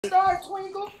Star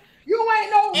Twinkle. You ain't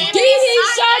no Didi,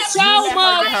 shut your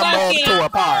motherfucking tore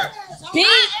apart.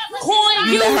 Bitcoin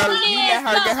You let her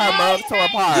get her mugs tore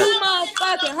apart. You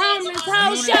motherfucking homeless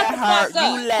hoe. Shut the fuck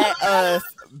up. You let us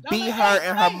beat her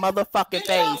in her motherfucking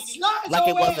face like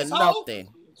it wasn't nothing.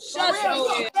 Shut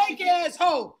your fake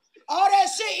asshole. All that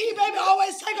shit E-Baby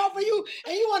always take off for you,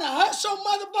 and you want to hush your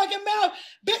motherfucking mouth?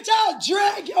 Bitch, I'll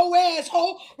drag your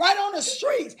asshole right on the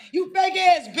streets. You fake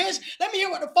ass bitch. Let me hear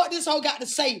what the fuck this hoe got to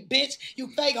say, bitch. You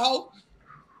fake hoe.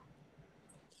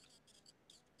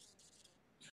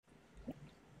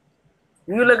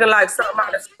 You looking like something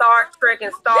out of Star Trek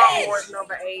and Star Wars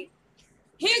 #8.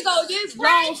 Here go this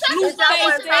long sloop face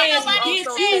ass bitch.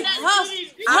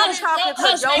 I'm talking to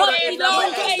Yoda in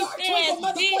long #8. face ass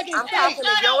bitch. I'm talking to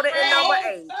Yoda in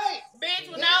 #8. Bitch,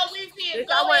 when all we see is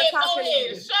go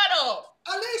ahead. Shut up.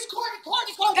 At least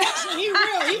Courtney Kardashian, he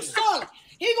real. He solid.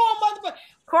 He going motherfucker.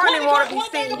 Courtney want to be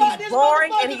seen. He's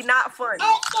boring and he's not funny.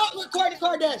 I fuck with Courtney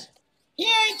Kardashian. He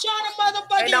ain't trying to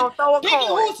motherfucking don't throw a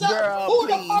coin. Girl,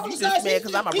 please, you just mad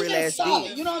because I'm a real ass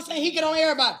bitch. You know what I'm saying? He get on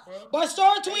everybody. But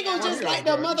Star Twinkle just like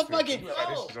the motherfucking...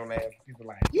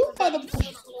 You motherfucker.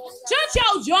 Shut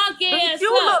your drunk ass up.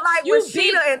 You look like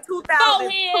Rashida in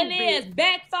 2002, ass,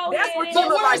 back forehead. That's what you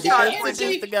look like, Star Twinkle. When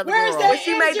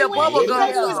she made the bubble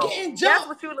gum song. That's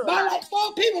what you look like. By like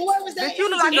 4 people, where was that? You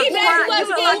look like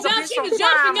She was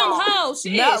jumping them hoes.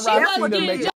 Shit, Not she was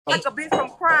Rashida like a bitch from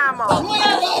Crime Mode.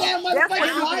 That's what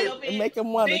you like. Make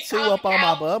him want to chew up on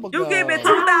my bubble gum. You give me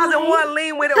 2001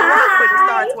 lean with it rock with the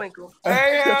Star Twinkle.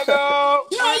 Hey, hello.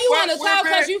 You know you want to talk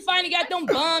because you finally got them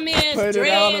bum ass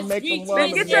dreads.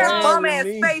 Get your bum ass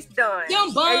face done.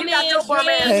 Them bum ass dreads. Put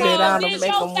it on to make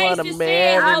them want to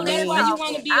marry me. That's why you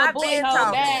want to be a boy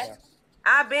hoe bad.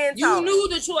 I've been talking. You knew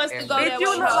the choice to go that way. You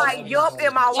look like Yup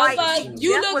in my white.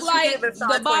 You look like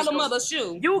the bottom of a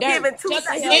shoe. You giving two.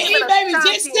 Baby,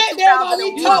 just sit there while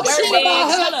we talk shit about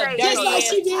her. Just like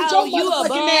she did your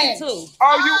motherfucking ass.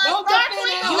 You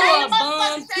a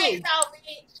bum too.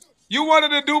 You wanted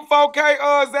to do 4K,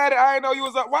 Zaddy. I ain't know you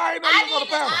was up. Why ain't know you was on the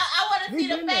panel? I want to see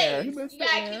the face. You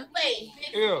got cute face.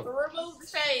 Yeah. Remove the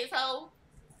shades, ho.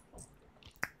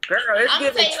 Girl, it's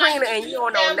giving Trina and you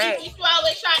don't know that. You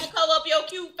always trying to cover up your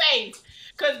cute face.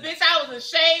 Cause bitch, I was a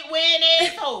shade wearing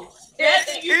asshole.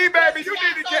 E-Baby, you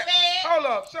need to get. Hold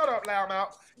up, shut up,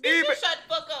 loudmouth. Bitch, you shut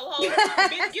the fuck up, ho.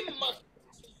 Bitch, give me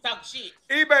talk shit.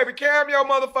 E-Baby, cam your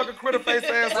motherfucking critter face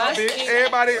ass up, bitch.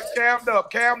 Everybody is cammed up.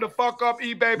 Cam the fuck up,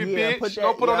 E-Baby, bitch.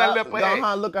 Go put on that lip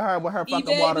ahead. Look at her with her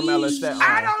fucking watermelon set on.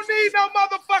 I don't need no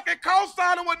motherfucking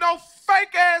co-signer with no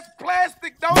fake ass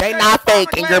plastic. They not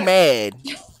fake and you're mad.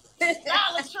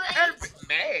 Dollar Tree.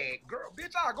 Mad, girl,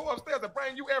 bitch, I'll go upstairs and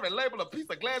bring you every label of piece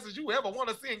of glasses you ever want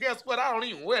to see, and guess what? I don't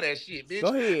even wear that shit, bitch. Go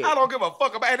ahead. I don't give a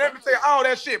fuck about it. And everything, all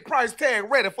that shit, price tag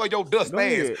ready for your dust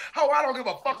ass. Ho, I don't give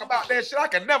a fuck about that shit. I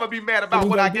can never be mad about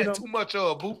what I get too much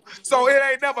of, boo. So it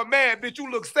ain't never mad, bitch.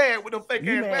 You look sad with them fake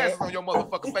ass glasses on your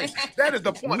motherfucking face. That is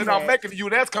the point that I'm making to you.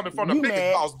 That's coming from the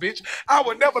biggest boss, bitch. I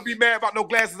would never be mad about no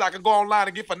glasses I can go online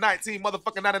and get for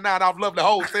 $19.99 off Lovely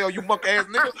Wholesale, you monkey ass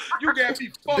nigga. You got me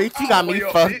fucked up. Bitch, you got me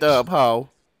fucked up, ho.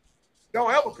 Don't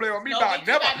ever play with me about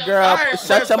never. Girl,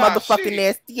 shut your motherfucking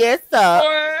nasty ass up.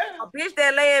 A bitch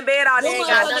that lay in bed all day ain't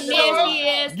got nothing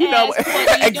to do. You know,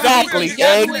 exactly,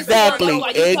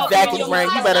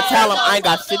 Frank. You better tell him I ain't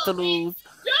got shit to lose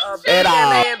at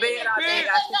all.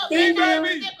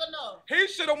 He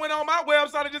should have went on my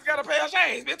website and just got a pair of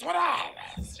shades, bitch. What I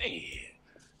shit,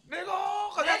 nigga?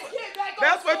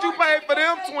 That's what you paid for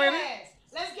them 20.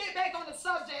 Let's get back on the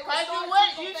subject.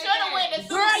 You should have went to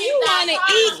Girl, you want to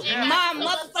eat my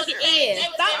motherfucking ass.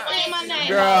 Stop saying my name.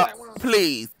 Girl,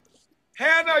 please.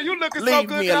 Hannah, you looking Leave so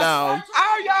good. Leave me alone.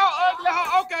 All y'all ugly.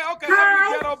 Okay. Ugly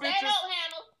ghetto bitches.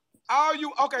 All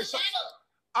you,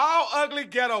 all ugly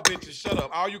ghetto bitches. Shut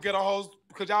up. All you ghetto hoes.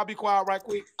 Could y'all be quiet right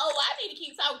quick? Oh, I need to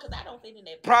keep talking because I don't fit in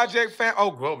that. Project fan.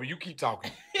 Oh, Grover, you keep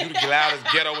talking. You the loudest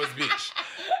ghettoest bitch.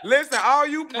 Listen, all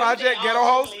you project ghetto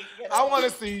hoes, I want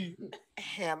to see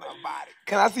Hannah body.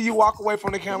 Can I see you walk away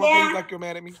from the camera, please, like you're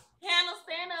mad at me? Hannah,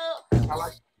 stand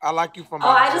up. I like you from. Oh,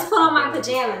 I just put on my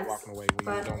pajamas. Walking away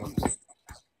when you don't want to.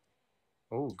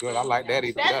 Oh, good. I like that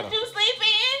even better. That's what you sleep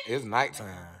in? It's nighttime.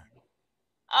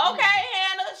 Okay,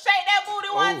 Hannah. Shake that booty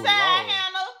one time,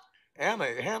 Lord.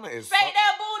 Hannah is. Shake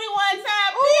that booty one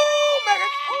time. Ooh, Megan.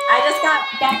 I just got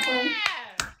back from.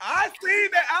 I see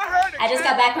that. I heard it. I just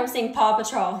got back from seeing Paw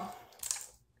Patrol.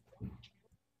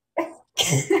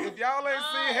 If y'all ain't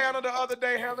seen Hannah the other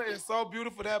day, Hannah is so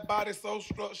beautiful. That body so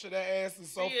structured. That ass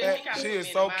is so fat. She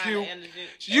is so cute.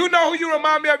 You know who you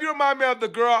remind me of? You remind me of the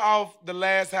girl off The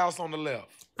Last House on the Left.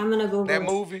 I'm gonna Google that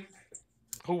movie.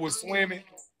 Who was swimming?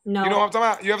 No. You know what I'm talking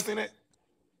about? You ever seen it?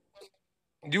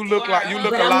 You look a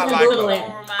lot like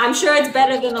her. I'm sure it's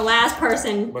better than the last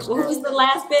person. Who was the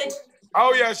last bitch?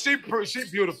 Oh yeah, she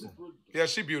beautiful. Yeah,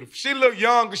 she beautiful. She look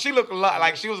young. She look a lot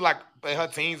like she was like in her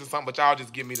teens or something. But y'all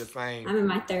just give me the same. I'm in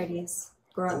my 30s.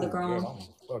 The grown.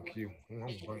 Fuck you.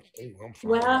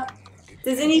 Well,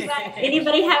 does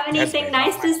anybody have anything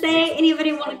nice to say?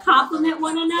 Anybody want to compliment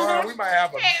one another? We might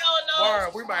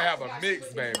have a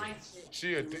mix, baby.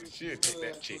 She'll take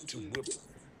that chick too.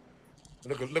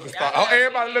 Look at Star. Oh,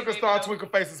 everybody look at Star Twinkle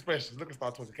face expressions. Look at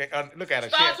Star Twinkle. Look at her.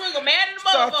 Star Twinkle mad at the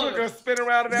Star motherfucker. Twinkle spin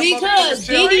around in that because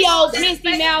DDO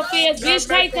pissy mouth is, bitch,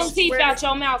 take them teeth out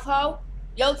your mouth, ho.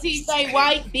 Your teeth ain't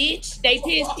white, bitch. They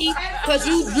pissy. Cause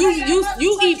you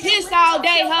eat piss all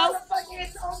day, ho.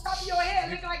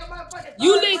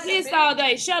 You lick piss all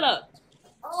day. Shut up.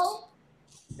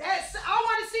 I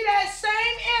want to see that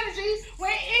same energy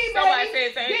when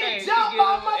Get jumped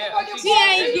on motherfucking She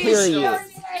ain't getting Period.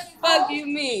 Fuck you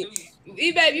mean.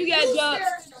 E-baby, you got jumped.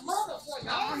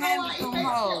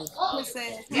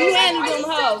 You handle them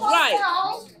hoes, right.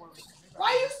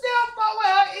 Why you still fuck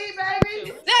with her, E-baby?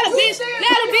 Let a bitch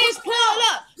pull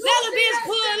up. Let a bitch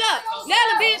pull up. Let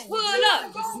a bitch pull up.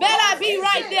 Bet I be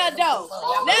right there, though.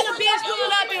 Let a bitch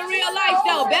pull up in real life,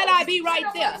 though. Bet I be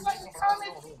right there.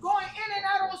 Going in and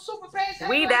out on Supa page.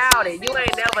 We doubt it. You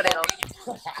ain't never there.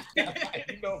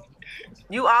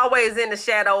 You always in the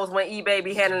shadows when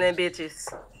E-baby handling bitches.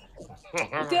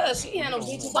 Because she handle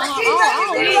bitches on her own. I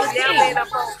don't need a team.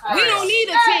 We don't need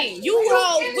a team. You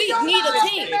hoes, we need a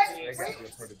team.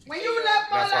 When you left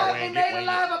my life and made a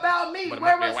live about me,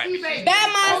 where was E-baby? By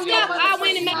myself, I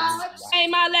went and made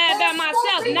my live by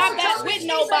myself, not that with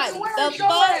nobody. The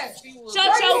fuck?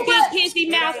 Shut your big pissy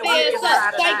mouth ass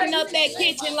up, stinking up that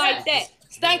kitchen like that,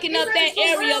 stinking up that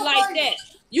area like that.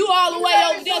 You all the way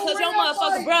over there because your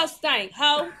motherfucking breath stink,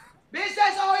 ho. Bitch,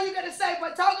 that's all you gotta say,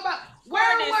 but talk about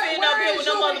Where sitting up here with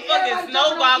them motherfucking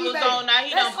snow goggles on. Now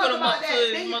he done put them up to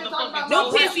his motherfucking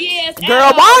no pissy ass.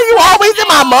 Girl, why are you always in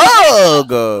my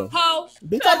mug? Ho.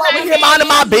 Bitch, I'm over here minding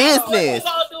my business.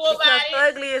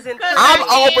 I'm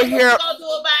over here.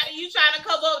 You trying to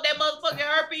cover up that motherfucking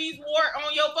herpes wart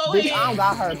on your forehead? Bitch, I don't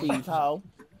got herpes, ho.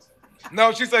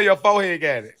 No, she said your forehead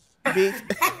got it. Bitch.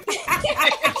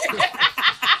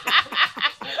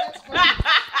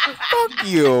 Fuck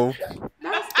you.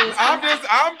 I'm just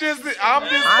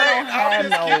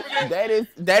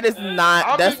that is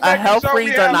not, that's a health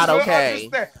reads are not okay.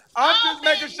 I'm just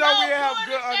making sure we have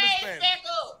good understanding.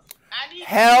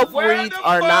 Health reads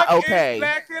are not okay.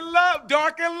 Black and love,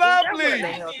 dark and lovely.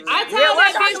 I told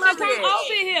that bitch to come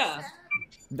over here.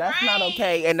 That's not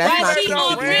okay, and that's not she keeping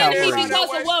health me reads.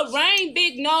 because of what Rain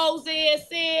Big Nose ass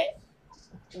said.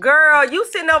 Girl, you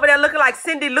sitting over there looking like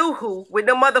Cindy Lou Who with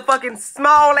them motherfucking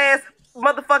small ass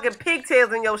motherfucking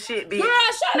pigtails in your shit, bitch. Girl,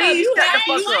 shut up. You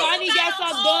finally got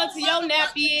something done to your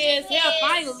nappy ass hair.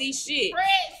 Finally, shit.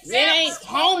 It ain't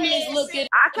homeless looking.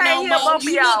 I can't hear both of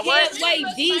y'all. You look halfway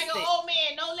decent.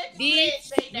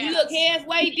 Bitch, you look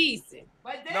halfway decent.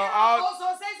 But then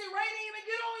also Stacey Ray didn't even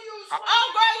get on you. Oh,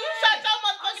 girl, you shut your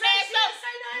motherfucking ass up.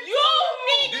 You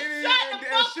need to shut the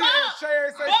fuck up.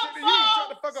 Shut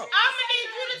the fuck up. I'm gonna need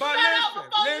you to shut up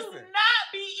before you not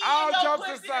be eating your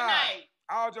pussy tonight.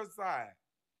 All jokes aside,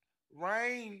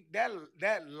 Rain, that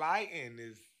lighting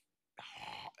is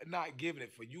not giving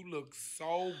it for you. Look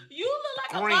so You look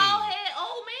like green. a bald head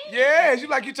old man. Yeah,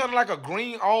 you turning like a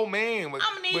green old man with,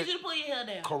 I'm gonna need you to put your hair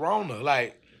down. Corona.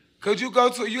 Like, could you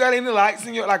got any lights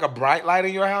in your, like a bright light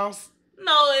in your house?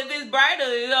 No, if it's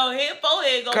brighter, your head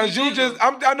forehead gonna Cause you just,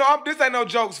 this ain't no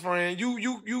jokes, friend.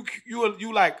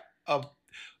 You like a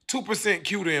 2%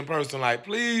 cuter in person. Like,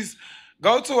 please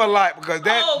go to a light because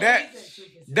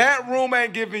that room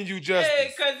ain't giving you justice. Yeah,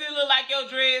 cause it look like your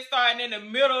dread starting in the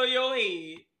middle of your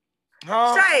head.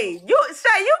 Huh? Shay, you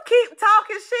keep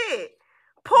talking shit.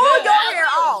 Pull your hair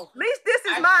off. At least this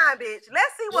is mine, bitch.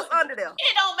 Let's see what's under there.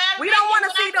 It don't matter. We don't want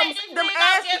to see them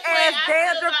ashy ass,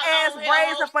 dandruff ass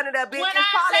braids up under that bitch. It's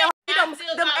probably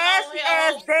them ashy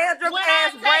ass, dandruff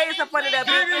ass braids up under that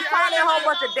bitch. It's probably a whole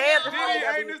bunch of dandruff under that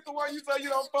bitch. Ain't this the one you say you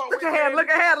don't fuck with? Look at him. The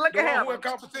one who in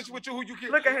competition with you, who you keep.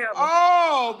 Look at him.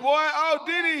 Oh, boy. Oh,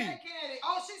 Diddy.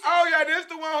 Oh, yeah, this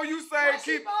the one who you say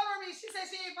keep. She following me. She said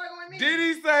she ain't fucking with me.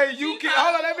 Diddy say you keep.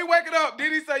 Hold on, let me wake it up.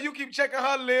 Diddy say you keep checking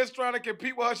her list, trying to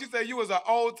compete with her. She said you was an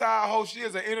old time hoe. She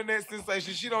is an internet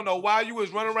sensation. She don't know why you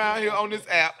was running around here on this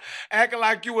app, acting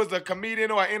like you was a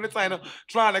comedian or an entertainer,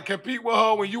 trying to compete with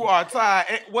her when you are tired.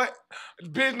 And what,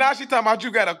 bitch? Now she talking about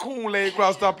you got a coon leg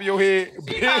crossed up in your head.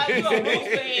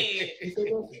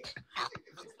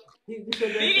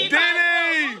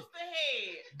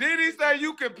 Diddy say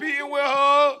you competing with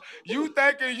her. You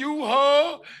thinking you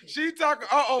her. She talking.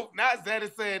 Not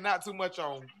Zaddy said not too much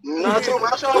on. Not too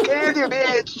much on Candy,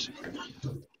 bitch.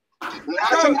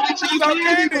 Not too much on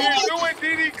Candy, bitch. You and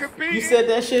Diddy competing. You said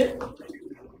that shit?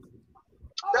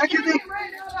 That Candy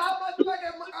ran out of her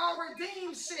motherfucking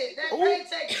redeem shit. That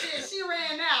paycheck shit. She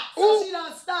ran out. So she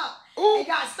done stopped. And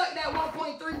got stuck at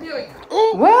 1.3 million.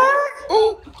 What?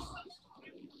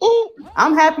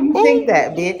 I'm happy you think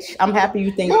that, bitch. I'm happy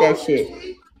you think that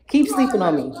shit. Keep sleeping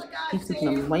on me. Keep sleeping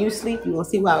on me. When you sleep, you gonna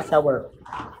see how I work.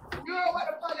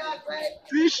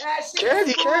 Keep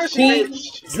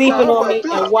sleeping on me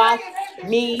and watch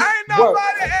me work.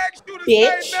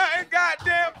 Bitch.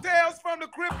 Goddamn tales from the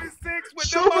Crippy Six with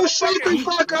Supa, shut the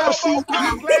fuck up, Supa.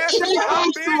 Shut up,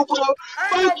 Supa.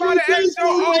 Fuck you,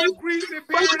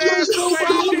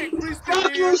 Supa.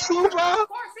 Fuck you, Supa.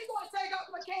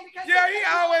 Yeah, he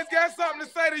always got something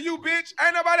to say to you, bitch.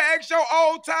 Ain't nobody ask your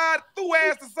old tired through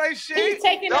ass to say shit. He's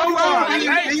taking up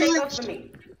for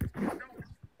me.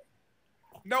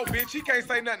 No, bitch, he can't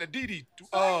say nothing to Didi.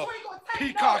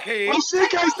 Peacock head. Well, she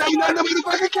can't say nothing to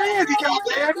motherfucking Candy,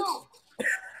 goddamn.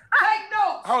 Take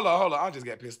notes. Hold on. I just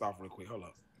got pissed off real quick. Hold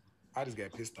up. I just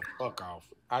got pissed the fuck off.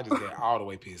 I just got all the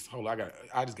way pissed. Hold on.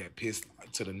 I just got pissed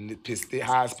to the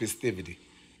highest festivity.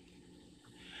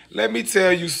 Let me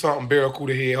tell you something,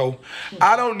 Barracuda head ho.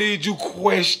 I don't need you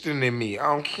questioning me,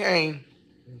 okay?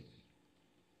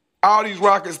 All these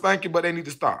rockets thank you, but they need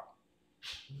to stop.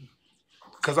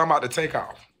 Because I'm about to take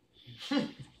off.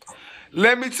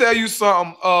 Let me tell you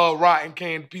something, rotten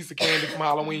candy, piece of candy from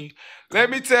Halloween. Let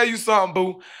me tell you something,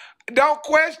 boo. Don't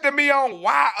question me on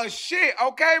why or shit,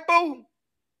 okay, boo?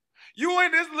 You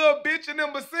and this little bitch in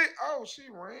number 6. Oh, she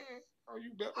ran. Oh,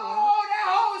 you better run. Oh, that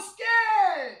hoe was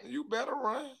scared. You better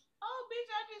run. Oh, bitch,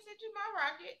 I just sent you my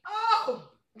rocket. Oh.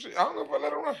 I don't know if I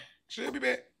let her run. She'll be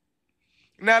back.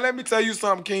 Now, let me tell you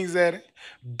something, King Zaddy.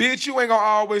 Bitch, you ain't gonna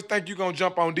always think you gonna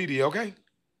jump on Didi, okay?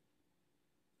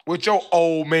 With your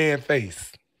old man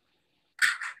face.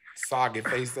 Soggy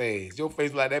face ass. Your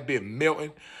face like that bit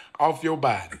melting off your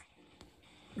body.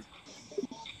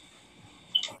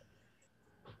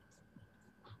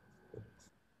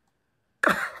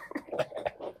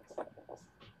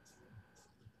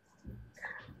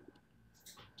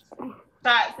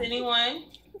 Thoughts, anyone?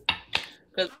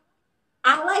 Cause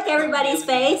I like everybody's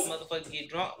face. Motherfuckers get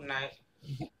drunk tonight.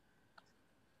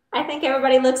 I think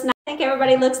everybody looks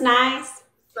nice.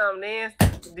 Something is,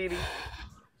 Didi.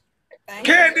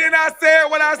 Candy, and I said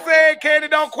what I said. Candy,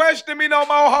 don't question me no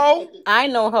more, hoe. I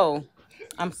ain't no hoe.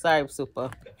 I'm sorry,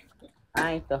 Supa.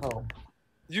 I ain't the hoe.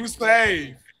 You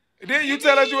saved. Didn't you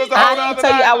tell us you was a hoe? I didn't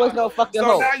tell you I was no fucking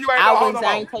hoe. Now you ain't no hoe no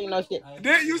I ain't tell you no shit.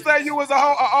 Didn't you say you was a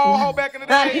hoe, old hoe back in the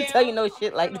day? I didn't tell you no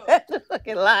shit like that. You're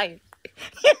fucking lying.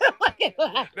 You're fucking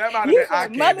lying. That might have been I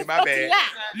Candy, my bad. Lie.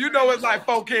 You know it's like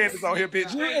 4 candies on here,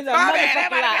 bitch. You is a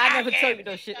motherfucking lie. I never told you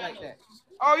no shit like that.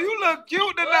 Oh, you look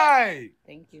cute tonight.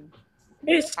 Thank you.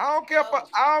 I don't care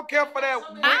for that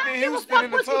Whitney Houston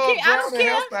in the tub dressing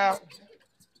hairstyle.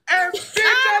 And bitch,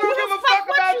 I don't give a fuck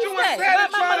about you and Zaddy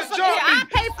trying to jump me.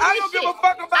 I don't give a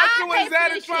fuck about you and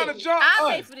Zaddy trying to jump us.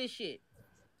 I pay for this shit.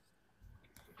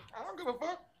 I don't give a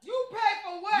fuck. You pay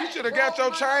for what? You should have got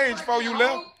your change before you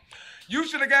left. You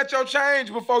should have got your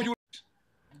change before you.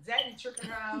 Zaddy tricking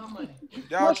around her money.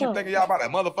 Y'all keep thinking y'all about that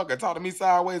motherfucker talking to me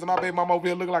sideways, and my baby mama over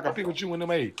here looking like a Pikachu in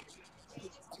them eggs.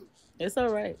 It's all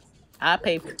right. I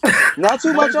pay for it. Not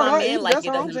too much on my her. man like That's it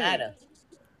what I'm doesn't saying. matter.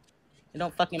 It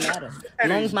don't fucking matter. As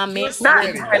long as my man.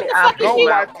 Go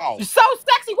wipe off. You're so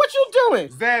sexy. What you doing?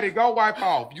 Zaddy, go wipe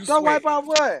off. You Go sweat. wipe off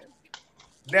what?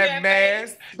 That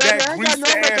mask, that Baby, I ain't got no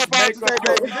greasy makeup ass on today, makeup.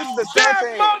 baby. This is the That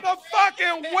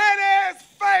motherfucking wet ass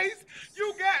face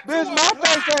you got Bitch, to my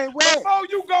face ain't wet. before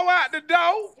you go out the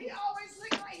door. He always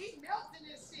look like he melting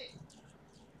this shit.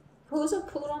 Who's a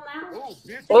poodle now?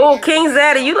 Oh, King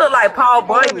Zaddy, you look like Paul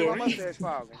Bunyan. You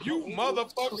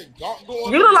motherfucking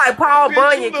going. You look like Paul Bitch,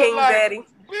 Bunyan, you King like, Zaddy.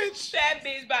 Bitch, That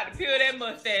bitch about to peel that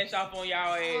mustache off on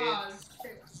y'all ass.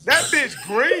 that bitch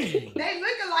green. They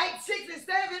looking like 6 and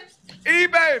 7.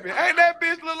 Baby, ain't that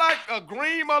bitch look like a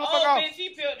green motherfucker? Oh, bitch, he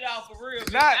peeled it off for real.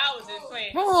 Bitch. Not- I was just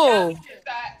playing. Who?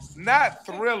 Not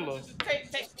Thriller.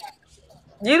 Take.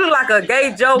 You look like a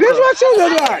gay joker. Bitch, what you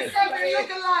look like?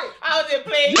 I was just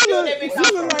playing. You peeled look, that bitch you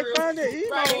off look for like real. Thunder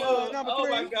Emo, Right, number oh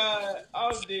 3. my god.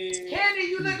 I'm dead. Candy,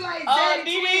 you look like Oh, Zaddy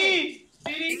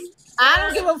Didi. I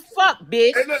don't give a fuck,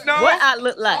 bitch. Hey, look, no. What I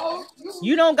look like.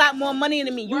 You don't got more money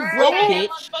than me. You broke, bitch.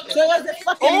 So does it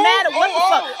fucking matter? What the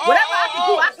fuck? Whatever I can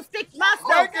do, I can fix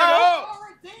myself, Wake it ho. up.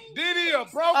 Diddy a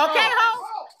broke Okay, up. ho?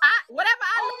 Whatever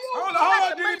I Hold do, on, I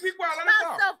can Diddy, fix be quiet. Let us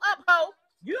talk. myself up, ho.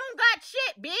 You don't got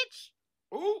shit, bitch.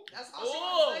 Ooh.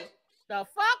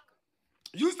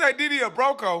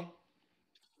 hoe.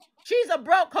 She's a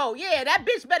broke hoe. Yeah, that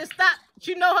bitch better stop.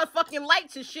 She know her fucking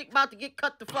lights and shit about to get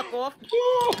cut the fuck off.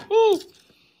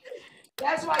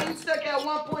 That's why you stuck at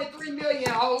 1.3 million,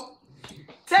 hoe.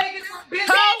 Take it, bitch.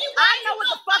 Ho, I know what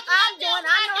the fuck I'm doing.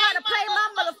 I know how to play my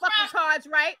motherfucking cards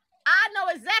right. I know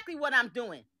exactly what I'm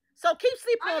doing. So keep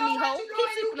sleeping on me, ho. Keep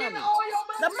sleeping on me.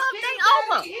 The month ain't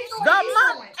over. The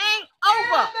month ain't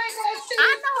over.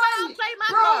 I know how to play my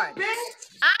cards.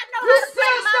 I know how to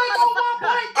play my motherfucking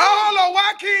cards. Oh, hold on.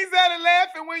 Why King Zaddy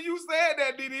laughing when you said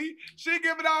that, Didi? She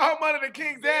giving all her money to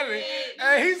King Zaddy,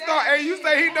 and he start, and you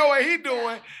say he know what he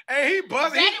doing, and he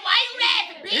busting. Zaddy, why you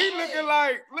laughing, bitch? He looking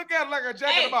like, look at it like a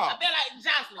jack in the box. I feel like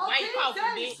Jocelyn. Why you coughing,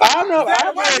 bitch? I know.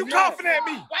 Zaddy, why you coughing at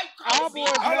me? Why you coughing,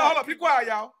 bitch? Hold on. Be quiet,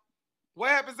 y'all. What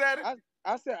happened, Zaddy?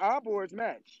 I said our boards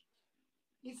match.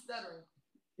 He's stuttering.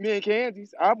 Me and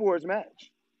Candy's, our boards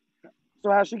match.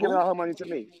 So how's she giving all her money to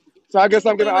me? So I guess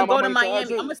I'm giving all my money to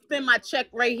Miami. I'm gonna spend my check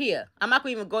right here. I'm not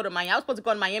gonna even go to Miami. I was supposed to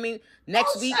go to Miami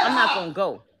next week. I'm not gonna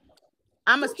go.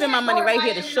 I'm gonna spend my money right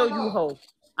here to show you, ho.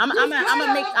 I'm gonna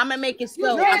make it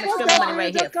so. I'm gonna spend my money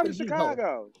right here for you, ho.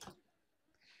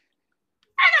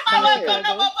 Ain't nobody come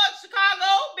no more fuck Chicago,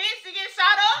 bitch, to get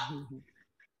shot up.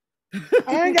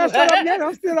 I ain't got shut up yet.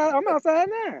 I'm outside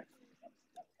now.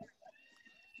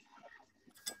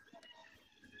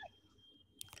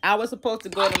 I was supposed to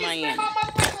go to Miami. I can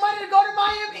spend my money to go to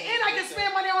Miami, and I can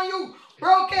spend money on you,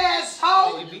 broke ass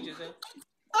hoe.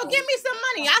 Oh, give me some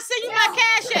money. I'll send you my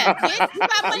cash app, bitch. You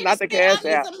got money Not to the spend. cash I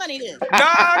need app. some money then.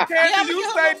 Nah, Candy, you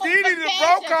say Didi the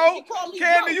broke hoe.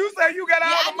 Candy, you say you got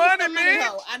all the money, man.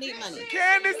 I need money.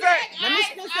 Candy say. Let me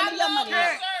spend some of your money.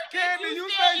 Candy, you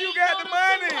say you got the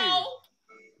money.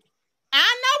 I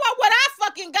know what I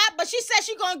fucking got, but she said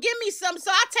she gonna give me some,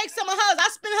 so I take some of hers. I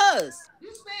spend hers.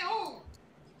 You spend who?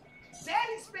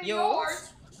 Daddy spend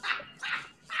yours.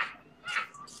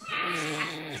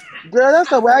 Girl, that's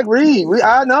the whack read.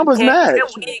 Our numbers match.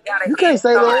 You can't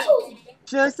say that.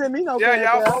 She ain't sent me no cash.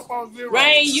 Yeah, y'all both on zero.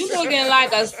 Rain, you looking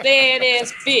like a sad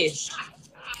ass fish.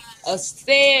 A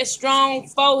sad, strong,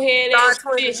 forehead ass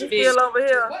fish. Still over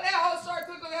here. What that whole story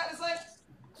quickly had to say?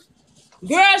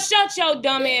 Girl, shut your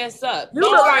dumb ass up. You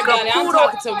look like a I'm poodle.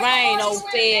 talking to Rain, old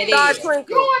sad ass.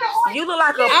 You look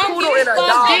like a I don't poodle give in a a fuck,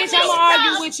 dog. bitch. I'm gonna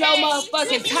argue with your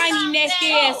motherfucking tiny neck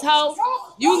ass hoe.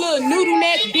 You little noodle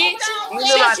neck bitch.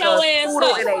 Shut your ass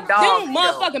up. Them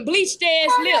motherfucking bleached ass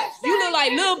lips. You look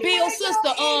like Lil Bill's sister,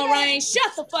 Rain.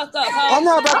 Shut the fuck up, hoe. I'm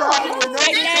not about to argue with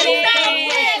Like that ass.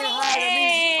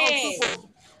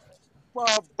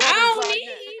 I don't need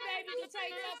baby to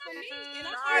take up for me. And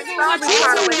I'm arguing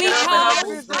with you, weak hoe.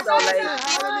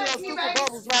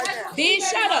 Bitch,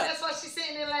 shut up. That's why she's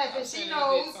sitting there laughing. She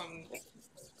knows.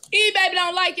 E-baby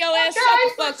don't like your ass. Shut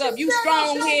the fuck up. You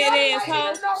strong head ass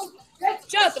hoe.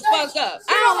 Shut the fuck up.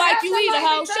 I don't like you either,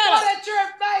 hoe. Shut up.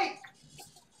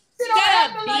 Shut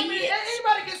up, bitch.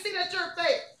 Anybody can see that you're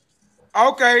fake.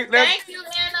 Okay, Thank you,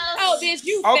 Anna. Oh, bitch,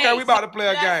 you okay, fake. we about to play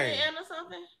a game. Anna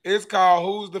something? It's called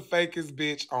Who's the Fakest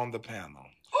Bitch on the Panel.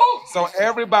 So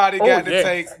everybody got to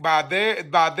take by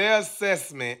their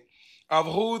assessment of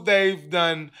who they've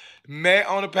done met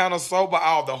on the panel sober,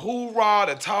 all the hoorah,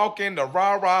 the talking, the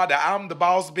rah-rah, the I'm the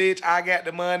boss bitch, I got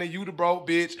the money, you the broke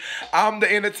bitch, I'm the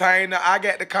entertainer, I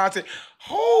got the content.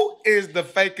 Who is the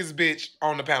fakest bitch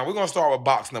on the panel? We're going to start with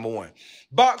box number one.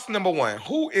 Box number one,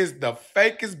 who is the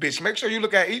fakest bitch? Make sure you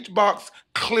look at each box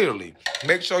clearly.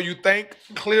 Make sure you think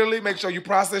clearly. Make sure you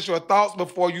process your thoughts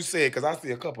before you say it, because I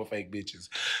see a couple of fake bitches.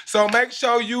 So make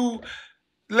sure you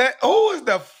who is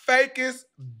the fakest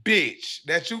bitch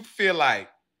that you feel like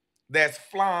that's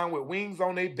flying with wings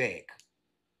on their back?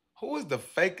 Who is the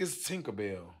fakest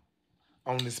Tinkerbell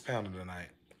on this panel tonight?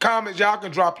 Comments, y'all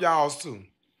can drop y'all's too.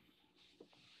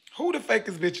 Who the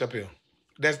fakest bitch up here?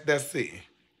 That's sitting.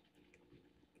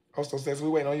 Oh, so since we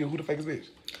waiting on you, who the fakest bitch?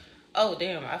 Oh,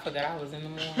 damn, I forgot I was in the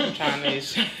morning. I'm trying to...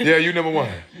 Yeah, you number one.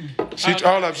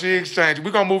 Hold up, she exchanged.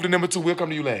 We're going to move to number two. We'll come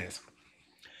to you last.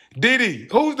 Didi,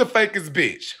 who's the fakest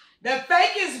bitch? The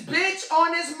fakest bitch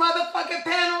on this motherfucking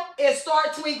panel is Star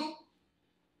Twinkle.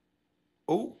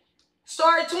 Ooh.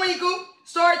 Star Twinkle.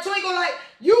 Star Twinkle, like,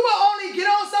 you will only get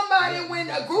on somebody when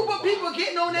a group of people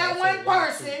getting on that one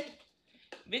person.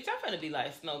 Bitch, I'm finna be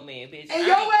like Snowman, bitch. And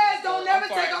your ass don't never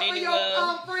take up for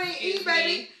your friend E,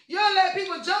 baby. You don't let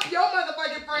people jump your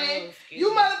motherfucking friend.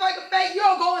 You motherfucking fake. You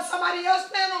don't go on somebody else's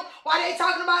panel while they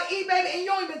talking about E, baby, and you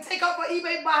don't even take up for E,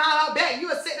 baby, behind her back. You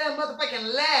will sit there and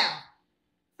motherfucking laugh.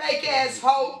 Fake ass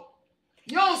hoe.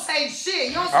 You don't say shit.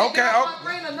 You don't say my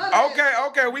friend or nothing.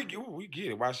 Okay, we get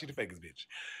it. Why she the fakest bitch?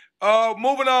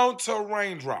 Moving on to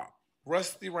Raindrop.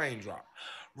 Rusty Raindrop.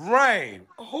 Rain,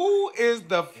 who is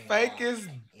the fakest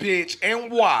bitch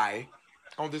and why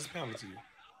on this panel to you?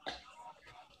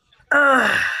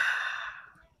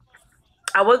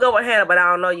 I would go with Hannah, but I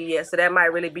don't know you yet, so that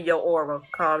might really be your aura.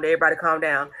 Everybody calm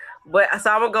down. But so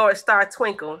I'm gonna go with Star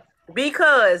Twinkle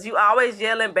because you always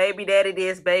yelling baby daddy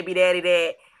this, baby daddy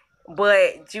that,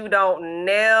 but you don't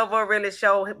never really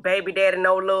show baby daddy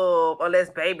no love unless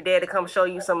baby daddy come show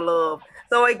you some love.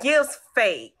 So it gives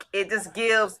fake. It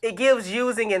gives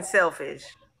using and selfish.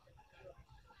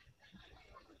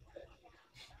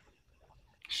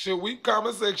 Should we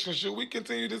comment section? Should we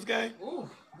continue this game? Ooh,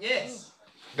 yes.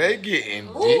 They getting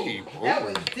deep. Ooh. That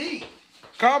was deep.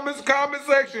 Comment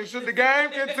section. Should the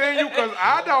game continue? Because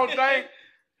I don't think.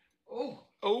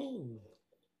 Ooh.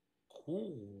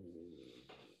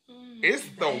 It's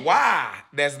the why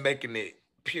that's making it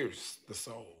pierce the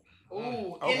soul.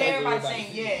 Ooh, okay. And everybody saying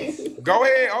yes. Go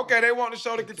ahead. Okay, they want the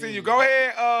show to continue. Go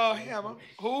ahead, Hammer.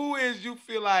 Who is you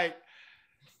feel like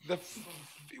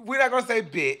we're not gonna say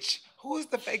bitch. Who is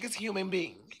the fakest human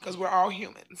being? Because we're all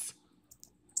humans.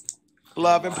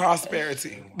 Love and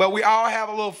prosperity. But we all have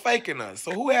a little fake in us.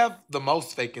 So who have the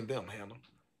most fake in them, Hannah?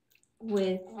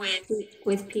 With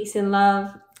peace and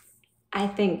love, I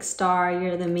think Star,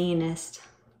 you're the meanest.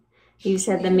 You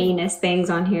said the meanest things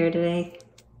on here today.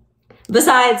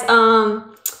 Besides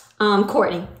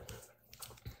Courtney.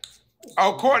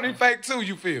 Oh, Courtney fake too,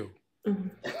 you feel? Mm-hmm.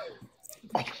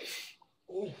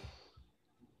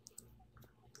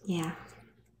 Yeah.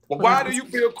 Well, why do you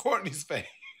feel Courtney's fake?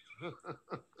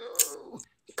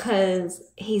 Because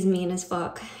he's mean as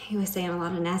fuck. He was saying a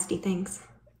lot of nasty things.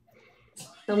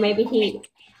 So maybe he's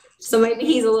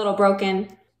a little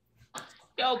broken.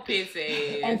 Yo,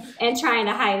 pissy ass. And trying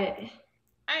to hide it.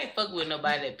 I ain't fuck with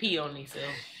nobody that pee on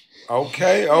themselves.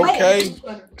 Okay.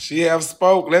 She have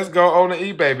spoke. Let's go on to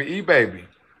E-Baby. E-Baby.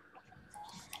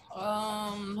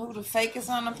 Who the fakest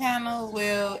on the panel?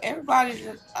 Well, everybody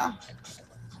I'm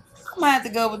gonna have to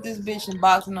go with this bitch in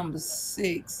box number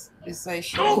 6. It say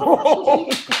she. So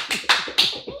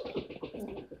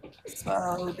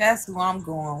that's who I'm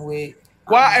going with.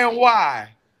 Why?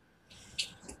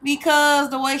 Because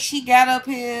the way she got up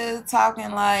here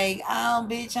talking like, oh,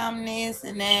 bitch, I'm this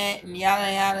and that and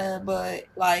yada yada, but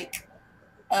like,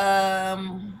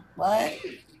 what?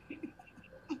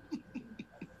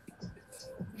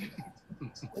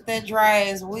 With that dry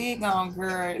ass wig on,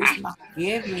 girl, it's not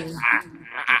giving.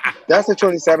 That's a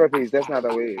 27 piece. That's not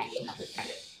a wig.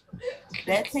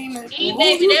 That Tina,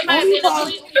 baby, that might be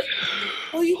the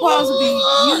who you supposed to be?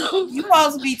 You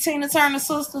supposed to be Tina Turner's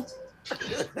sister?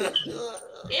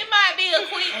 It might be a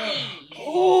quickie.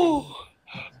 Ooh,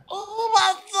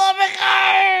 my stomach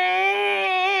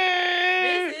hurts.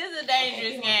 This is a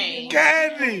dangerous game.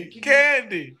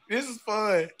 Candy, this is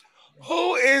fun.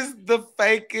 Who is the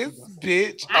fakest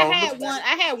bitch?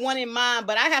 I had one in mind,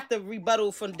 but I have to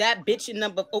rebuttal from that bitch in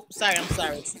number. Oh, sorry, I'm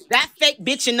sorry. That fake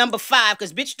bitch in number 5,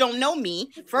 because bitch don't know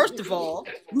me. First of all,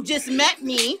 you just met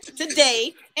me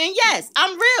today, and yes,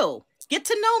 I'm real. Get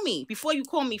to know me before you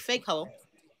call me fake hoe.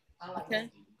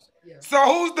 Okay. So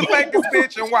who's the fakest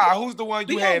bitch and why? Who's the one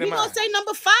you had in mind? We're gonna say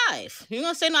number 5. You're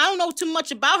gonna say no. I don't know too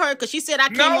much about her because she said I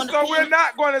came on the. No, so we're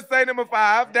not going to say number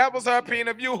 5. That was her opinion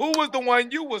of you. Who was the one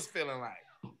you was feeling like?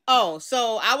 Oh,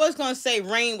 so I was gonna say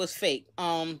Rain was fake.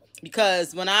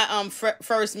 Because when I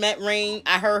first met Rain,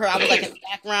 I heard her. I was like in the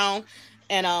background,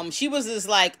 and she was just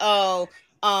like, I'm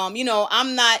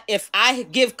not. If I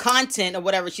give content or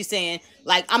whatever she's saying,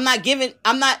 like I'm not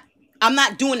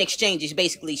doing exchanges,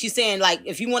 basically. She's saying, like,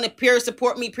 if you want to peer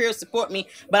support me.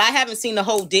 But I haven't seen the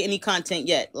whole did any content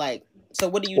yet. Like, so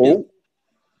what do you do?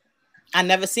 I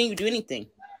never seen you do anything.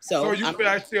 So you feel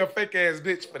like she a fake ass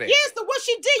bitch for that? Yes, so what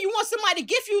she did, you want somebody to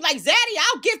gift you like Zaddy,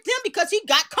 I'll gift him because he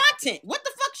got content. What the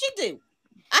fuck she do?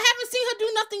 I haven't seen her do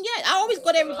nothing yet. I always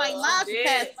go to everybody live to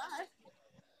pass by.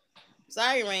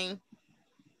 Sorry, Rain.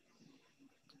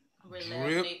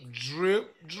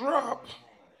 Drip, drop.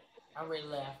 I really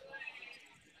laughed.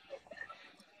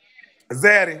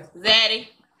 Zaddy.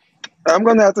 I'm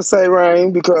gonna have to say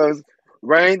Rain because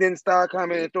Rain didn't start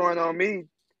coming and throwing on me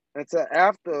until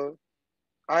after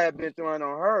I had been throwing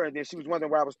on her, and then she was wondering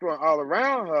why I was throwing all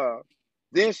around her.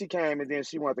 Then she came, and then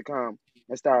she wanted to come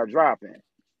and start dropping.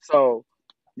 So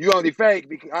you only fake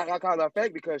because I call her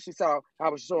fake because she saw I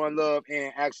was showing love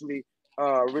and actually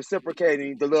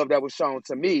reciprocating the love that was shown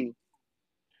to me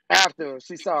after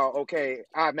she saw, okay,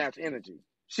 I match energy.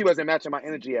 She wasn't matching my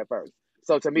energy at first.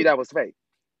 So to me, that was fake.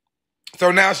 So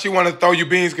now she want to throw you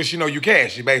beans because she know you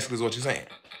cash. She basically is what you're saying.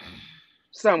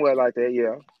 Somewhere like that,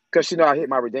 yeah. Because she know I hit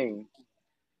my redeem.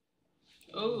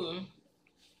 Ooh.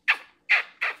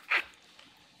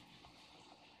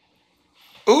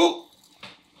 Ooh.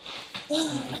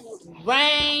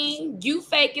 Rain, you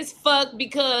fake as fuck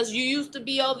because you used to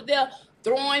be over there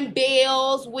throwing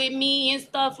bells with me and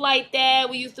stuff like that.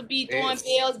 We used to be throwing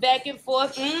bells back and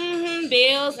forth,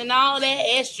 bells and all that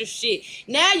extra shit.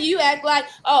 Now you act like,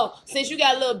 oh, since you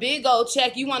got a little big old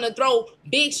check, you want to throw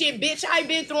big shit. Bitch, I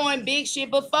been throwing big shit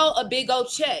before a big old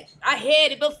check. I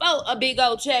had it before a big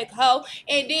old check, ho.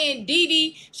 And then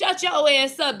Didi, shut your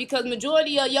ass up because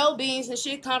majority of your beans and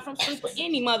shit come from Supa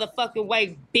any motherfucking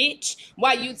way, bitch.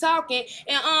 While you talking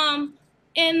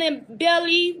and then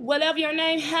Belly, whatever your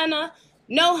name, Hannah.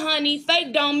 No, honey,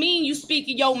 fake don't mean you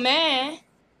speaking your man.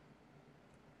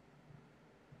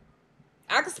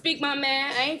 I can speak my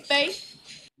man. I ain't fake.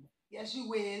 Yes, you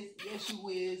whiz. Yes, you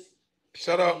whiz.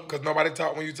 Shut up, because nobody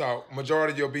talk when you talk.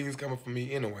 Majority of your beans coming from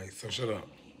me anyway, so shut up.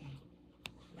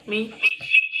 Me?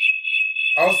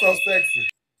 Also sexy.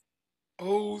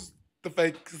 Who's the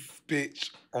fakest bitch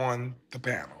on the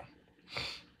panel?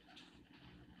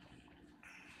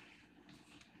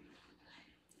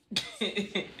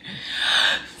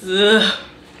 Who?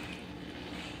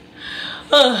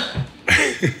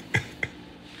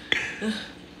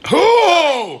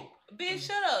 Bitch,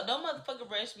 shut up. Don't motherfucking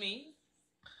rush me.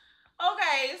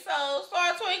 Okay, so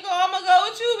Star Twinkle, I'm gonna go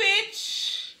with you,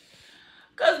 bitch.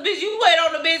 Cause bitch, you wait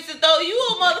on the bitch to throw you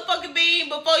a motherfucking bean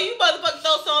before you motherfucking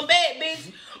throw some back,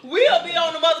 bitch. We'll be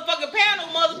on the motherfucking panel,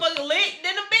 motherfucking lit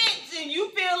than a bitch, and you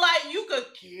feel like you could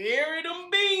carry them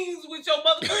beans with your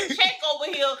motherfucking check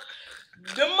over here.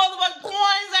 Them motherfucking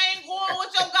coins ain't going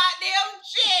with your goddamn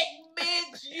check,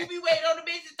 bitch. You be waiting on the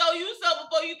bitch to throw you something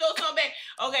before you throw something back.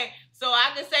 Okay, so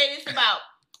I can say this about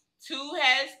Two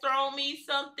has thrown me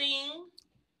something,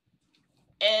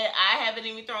 and I haven't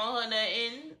even thrown her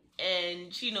nothing,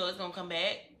 and she knows it's gonna come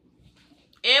back.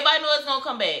 Everybody knows it's gonna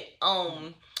come back.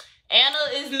 Anna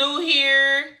is new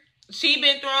here. She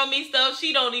been throwing me stuff.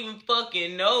 She don't even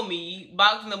fucking know me.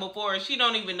 Box number 4, she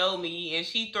don't even know me, and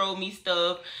she throw me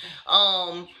stuff.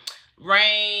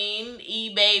 Rain,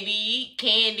 E-Baby,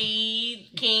 Candy,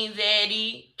 King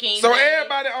Zaddy, King So Zaddy.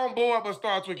 everybody on board but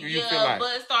Star Twinkle, you feel like?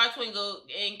 But Star Twinkle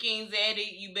and King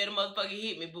Zaddy, you better motherfucking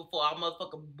hit me before I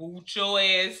motherfucking boot your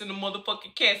ass in the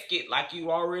motherfucking casket like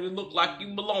you already look like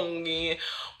you belong in.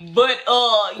 But,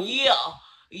 yeah.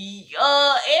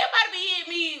 Everybody be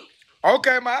hitting me.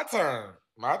 Okay, my turn.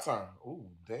 My turn. Ooh,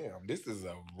 damn. This is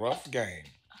a rough game.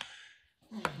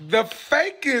 The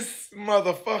fakest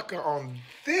motherfucker on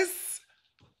this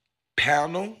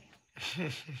panel,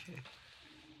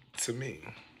 to me.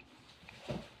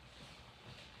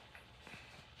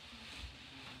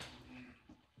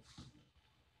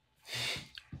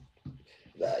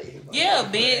 Yeah,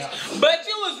 bitch. But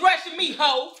you was rushing me,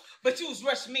 ho. But you was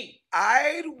rushing me.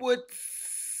 I would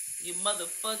You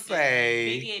motherfucking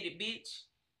say big-headed bitch.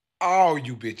 all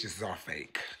you bitches are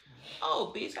fake.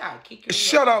 Oh, bitch, I'll kick you.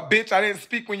 Shut up, bitch. I didn't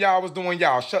speak when y'all was doing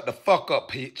y'all. Shut the fuck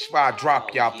up, bitch, before I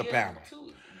drop you off the panel.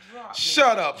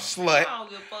 Shut up, slut.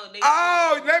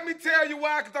 Oh, let me tell you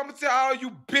why, because I'm going to tell all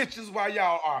you bitches why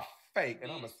y'all are fake.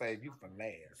 And I'm going to save you for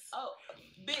last. Oh,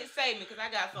 bitch, save me, because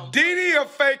I got something. Didi a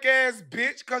fake-ass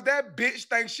bitch, because that bitch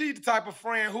thinks she the type of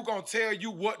friend who going to tell you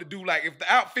what to do. Like, if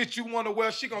the outfit you want to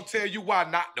wear, she going to tell you why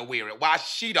not to wear it, why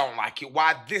she don't like it,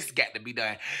 why this got to be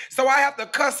done. So I have to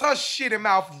cuss her shitty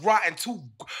mouth rotten, too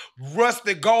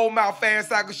rusty gold mouth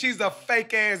ass out, because she's a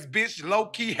fake-ass bitch,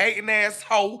 low-key hating-ass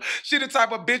hoe. She the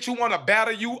type of bitch who want to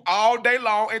battle you all day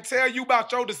long and tell you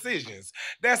about your decisions.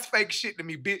 That's fake shit to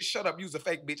me, bitch. Shut up, you's a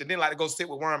fake bitch, and then like to go sit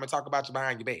with Worm and talk about you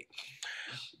behind your back.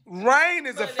 Rain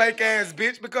is a fake-ass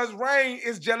bitch because Rain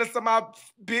is jealous of my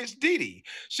bitch Didi.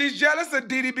 She's jealous of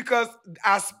Didi because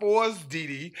I spoils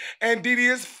Didi, and Didi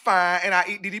is fine, and I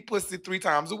eat Didi pussy 3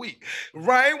 times a week.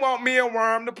 Rain want me and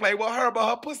Worm to play with her, but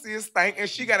her pussy is stank, and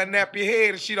she got a nappy head,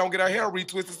 and she don't get her hair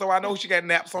retwisted, so I know she got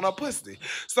naps on her pussy.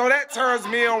 So that turns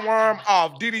me and Worm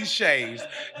off. Didi shaves.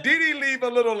 Didi leave a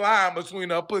little line between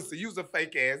her pussy. You's a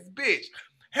fake-ass bitch.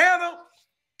 Hannah,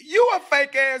 you a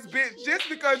fake-ass bitch just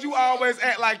because you always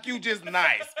act like you just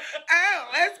nice. And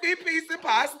let's be peace and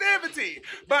positivity.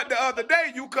 But the other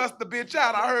day, you cussed the bitch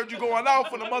out. I heard you going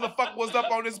off when the motherfucker was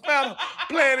up on this panel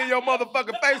playing in your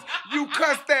motherfucking face. You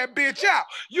cussed that bitch out.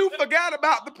 You forgot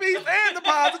about the peace and the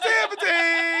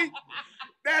positivity.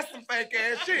 That's some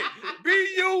fake-ass shit.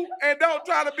 Be you and don't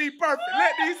try to be perfect.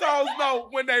 Let these hoes know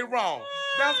when they wrong.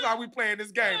 That's why we playing this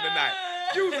game tonight.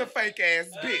 You's a fake-ass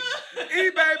bitch.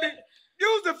 E-baby,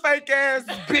 you's a fake-ass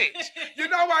bitch. You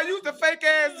know why you's a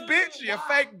fake-ass bitch? You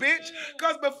fake bitch.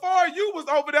 Because before you was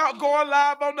over there going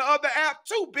live on the other app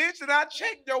too, bitch. And I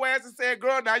checked your ass and said,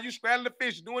 girl, now you straddling the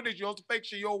fish. Doing this, you on some fake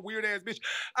shit. You old weird-ass bitch.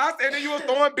 I said that you was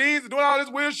throwing beads and doing all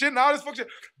this weird shit and all this fuck shit.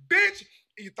 Bitch,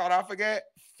 You thought I forgot?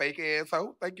 Fake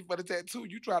asshole. Thank you for the tattoo.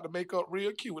 You tried to make up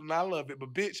real cute, and I love it.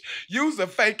 But bitch, you's a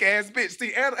fake ass bitch.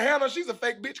 See, Hannah, she's a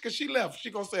fake bitch because she left. She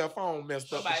gonna say her phone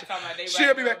messed up. Somebody talking about they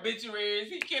she'll be back. Obituaries.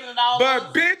 He killing all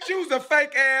But those. bitch, you's a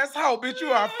fake asshole. Bitch, you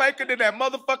are faker than that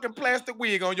motherfucking plastic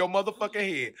wig on your motherfucking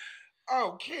head.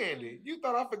 Oh, Candy, you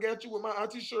thought I forgot you with my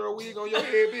Auntie Cheryl wig on your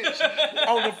head, bitch?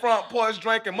 On the front porch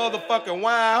drinking motherfucking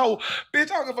wine. Oh,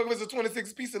 bitch, I don't give a fuck if it's a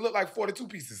 26 piece. It look like 42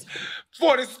 pieces.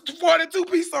 42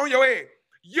 pieces on your head.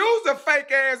 You's a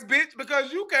fake ass bitch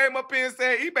because you came up here and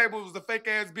said E-Baby was a fake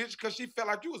ass bitch because she felt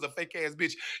like you was a fake ass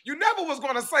bitch. You never was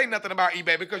going to say nothing about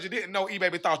E-Baby because you didn't know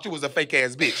E-Baby thought you was a fake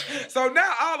ass bitch. So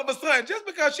now all of a sudden, just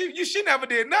because she never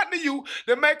did nothing to you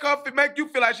to make you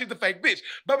feel like she's a fake bitch.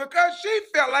 But because she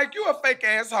felt like you a fake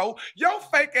asshole, your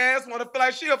fake ass want to feel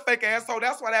like she a fake asshole.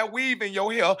 That's why that weave in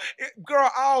your hair, girl,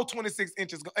 all 26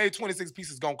 pieces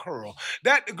gonna curl.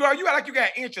 That girl, you act like you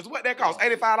got inches. What that cost?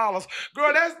 $85.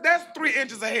 Girl, that's 3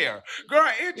 inches of hair. Girl,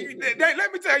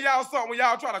 let me tell y'all something when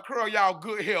y'all try to curl y'all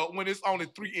good hair when it's only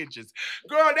 3 inches.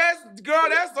 Girl,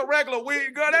 that's a regular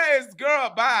wig. Girl,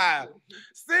 bye.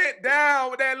 Sit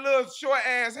down with that little short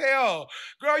ass hair.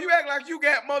 Girl, you act like you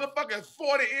got motherfucking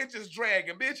 40 inches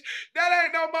dragging, bitch. That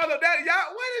ain't no what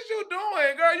is you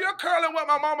doing, girl? You're curling what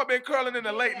my mama been curling in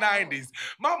the late 90s.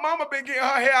 My mama been getting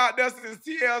her hair out there since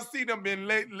TLC done been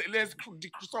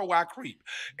so I creep.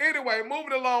 Anyway,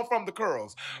 moving along from the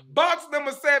curls. Box number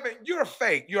 7, you're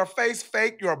fake. Your face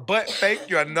fake, your butt fake,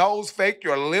 your nose fake,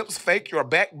 your lips fake, your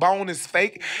backbone is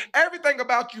fake. Everything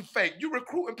about you fake. You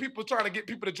recruiting people trying to get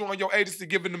people to join your agency,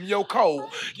 giving them your code.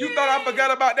 You thought I forgot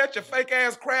about that, you fake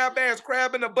ass crab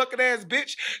in the bucket ass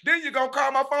bitch. Then you gonna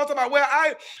call my phone talking about,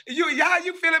 how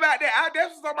you feel about that?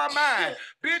 That's what's on my mind.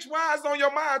 Bitch, why is on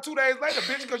your mind 2 days later,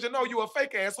 bitch? Because you know you a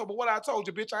fake asshole. But what I told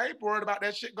you, bitch, I ain't worried about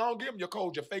that shit. Go on, give them your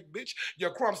code, you fake bitch. You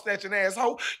crumb snatching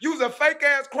asshole. You's a fake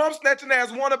ass crumb snatching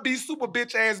ass wannabe super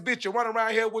bitch ass bitch. You run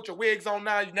around here with your wigs on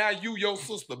now you your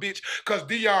sister, bitch. Cause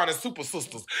Dion is super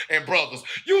sisters and brothers.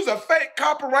 You's a fake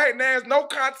copywriting ass, no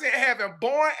content having,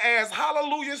 born ass,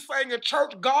 hallelujah singing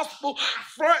church gospel,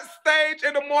 front stage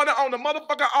in the morning on the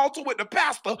motherfucking altar with the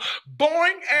pastor,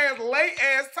 boring ass, late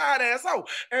ass, tired ass hoe.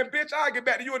 And bitch, I'll get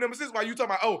back to you in them assist while you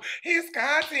talking about, his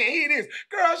content, he this.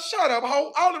 Girl, shut up,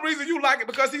 hoe. All the reason you like it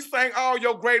because he sang all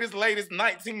your greatest, latest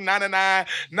 1999,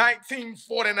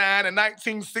 1949, and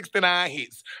 1969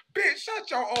 hits. Bitch, shut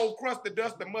your old crusty,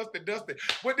 dusty, musty, dusty.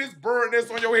 With this bird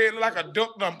that's on your head like a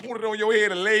duck done put it on your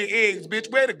head and lay eggs, bitch.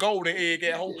 Where the golden egg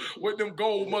at, hoe? With them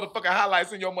gold motherfucking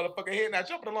highlights in your motherfucking head. Now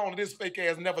jumping along to this fake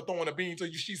ass never throwing a bean till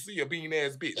she see a bean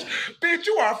ass bitch. Bitch,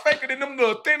 you are faker than them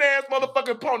little thin ass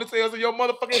motherfucking ponytails in your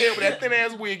motherfucking head with that thin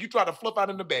ass wig you try to fluff out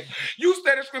in the back. You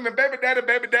steady screaming, baby daddy,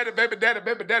 baby daddy, baby daddy,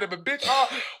 baby daddy, but bitch,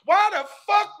 why the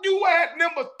fuck you at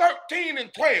number 13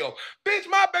 and 12? Bitch,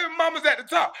 my baby mama's at the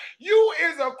top. You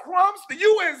is a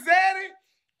you and Zaddy,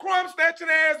 crumb snatching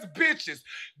ass bitches.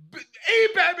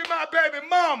 E-Baby, my baby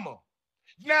mama.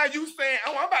 Now you saying,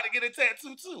 I'm about to get a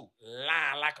tattoo too.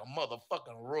 Lying like a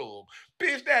motherfucking rug.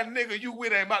 Bitch, that nigga you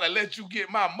with ain't about to let you get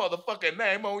my motherfucking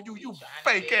name on you, you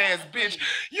fake ass bitch.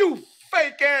 You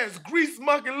fake ass grease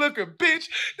monkey looking bitch.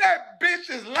 That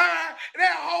bitch is lying.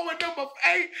 That hoe in number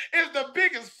 8 is the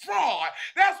biggest fraud.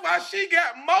 That's why she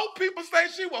got more people say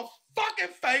she was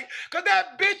fucking fake. Cause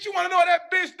that bitch, you wanna know what that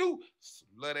bitch do?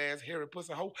 Slut ass hairy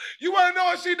pussy hoe. You wanna know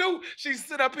what she do? She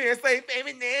sit up here and say,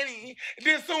 baby nanny. And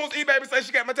then as soon as E-Baby say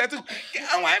she got my tattoo,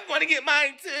 I'm gonna get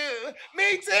mine too.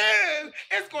 Me too.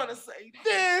 It's gonna say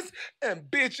this. And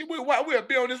bitch, we'll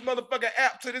be on this motherfucking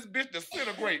app till this bitch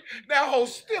disintegrate. That hoe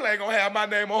still ain't gonna have my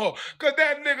name on her. Cause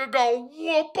that nigga gonna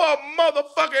whoop up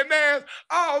motherfucking ass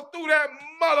all through that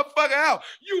motherfucking house.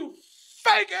 You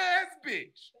fake ass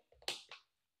bitch.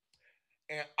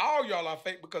 And all y'all are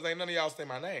fake because ain't none of y'all say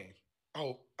my name.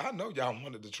 Oh, I know y'all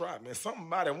wanted to try, man.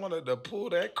 Somebody wanted to pull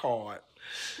that card.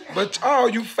 But all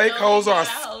you fake hoes are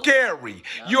scary.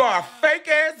 You are fake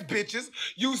ass bitches.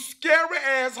 You scary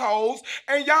assholes.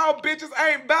 And y'all bitches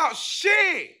ain't about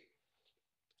shit.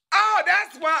 Oh,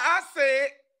 that's why I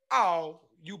said, oh,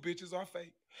 you bitches are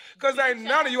fake. Because ain't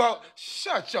none of you all,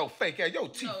 shut your fake ass, your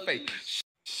teeth fake.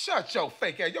 Shut your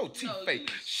fake ass, your teeth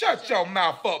fake. Shut your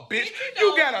mouth up, bitch.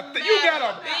 You got a dead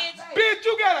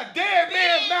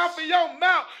man's mouth in your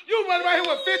mouth. You run around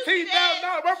here with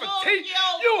 $15,000 worth of teeth.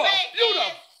 You the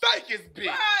fakest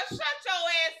bitch. Girl, shut your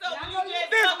ass up.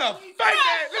 This the fake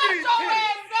ass. Look at these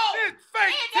titties. This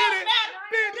fake titty.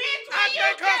 Bitch, I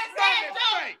think her stomach is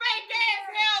fake. Fake ass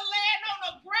hell laying on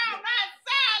the ground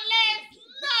outside last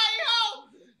night, ho.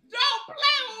 Don't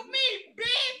play with me,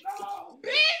 bitch.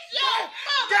 Bitch,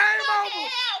 Game over.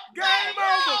 Game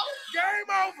over.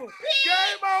 Game over.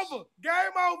 Game over. Game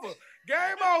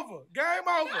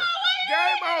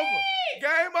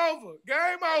over.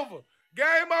 Game over.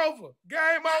 Game over.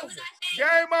 Game over.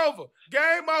 Game over.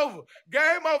 Game over.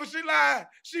 Game over. She lied.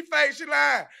 She fake. She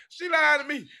lied. She lied to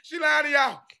me. She lied to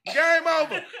y'all. Game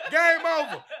over. Game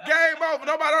over. Game over.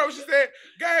 Nobody heard what she said.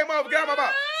 Game over. Get my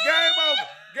mouth. Game over.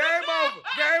 Game over.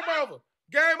 Game over.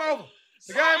 Game over.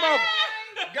 Game over.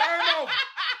 Game over.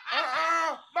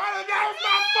 That was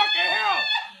my fucking hell,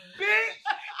 bitch.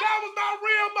 That was my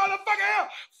real motherfucking hell.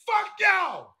 Fuck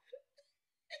y'all.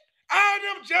 I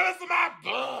am jealous of my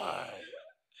blood.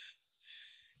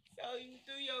 So you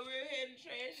threw your real head in the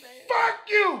trash, man? Fuck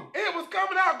you. It was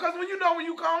coming out because when you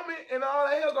comb it and all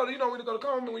that hell go, you know when you go to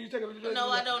comb it when you take it to the dress. No,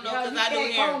 I don't know because I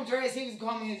do comb dress. He was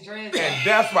combing his dress. And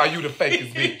that's why you the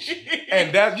fakest bitch.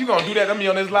 And that you gonna do that to me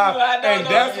on this live. And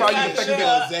that's why you the fakest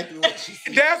bitch. Exactly what she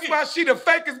said. That's why she the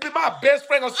fakest bitch. My best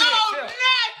friend gonna sit in chair.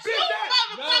 Not you,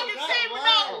 motherfucking Timmy.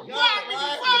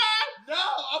 No,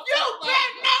 you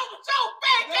better know with your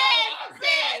fake ass,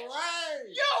 bitch.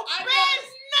 You better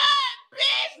not,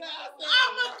 bitch.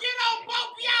 I'ma get on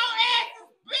both y'all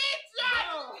asses, bitch.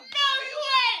 No, you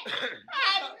ain't.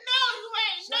 I know you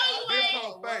ain't. No, you ain't.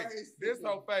 This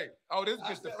whole fake. Oh, this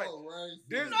bitch the fake.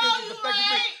 This bitch is the fakest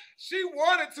bitch. She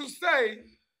wanted to say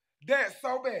that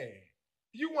so bad.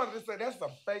 You wanted to say that's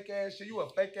some fake ass shit. You a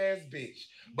fake ass bitch.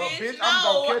 But bitch, I'm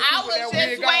gonna catch you with that wig on. I was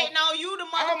just waiting on you to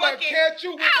motherfucking. I'm gonna catch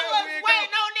you with that wig on. I was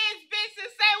waiting on this bitch to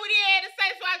say what he had to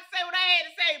say so I could say what I had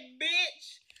to say,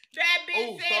 bitch. That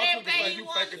bitch said everything you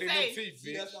wanted to say.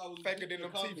 Faker than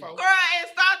them teeth, girl, and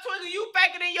Star Twinkle, you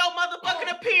faker than your motherfucking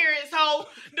appearance, ho.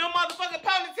 Them motherfucking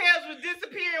ponytails was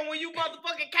disappearing when you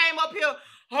motherfucking came up here.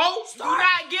 Ho, do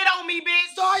not get on me,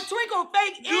 bitch. Star Twinkle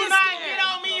fake is Do not get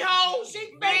on me, ho.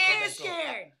 She fake is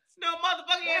scared. The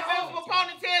motherfucking invisible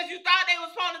ponytails, you thought they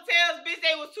was ponytails, bitch.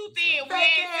 They was too thin.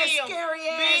 Fake ass, scary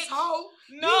ass hoe.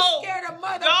 No. You scared of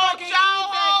motherfucking y'all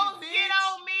hoes get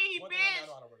on me,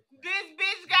 bitch. This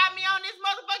bitch got me on this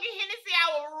motherfucking Hennessy.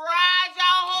 I will ride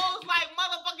y'all hoes like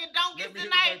motherfucking donkeys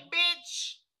tonight,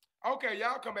 bitch. Okay,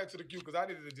 y'all come back to the queue because I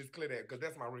needed to just clear that because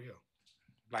that's my real.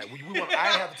 Like, I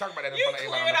ain't have to talk about that in front of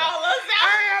everybody. I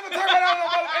ain't have to talk about that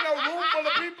in a room full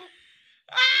of people.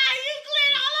 You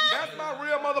cleared all of That's my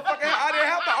real motherfucking hell. I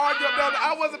didn't have to argue up there.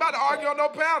 I wasn't about to argue on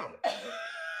no panel.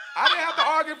 I didn't have to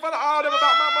argue in front of all them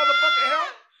about my motherfucking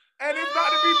health. And it's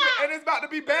about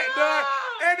to be back done.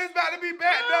 And it's about to be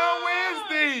back done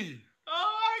Wednesday. Oh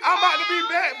my God. I'm about to be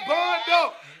back bunned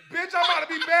up. Bitch, I'm about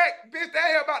to be back. Bitch,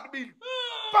 that hair about to be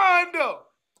bunned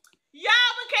up.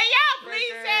 Y'all, but can y'all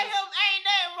please tell him ain't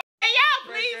nothing wrong? Can y'all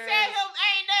please tell him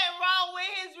ain't nothing wrong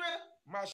with his real?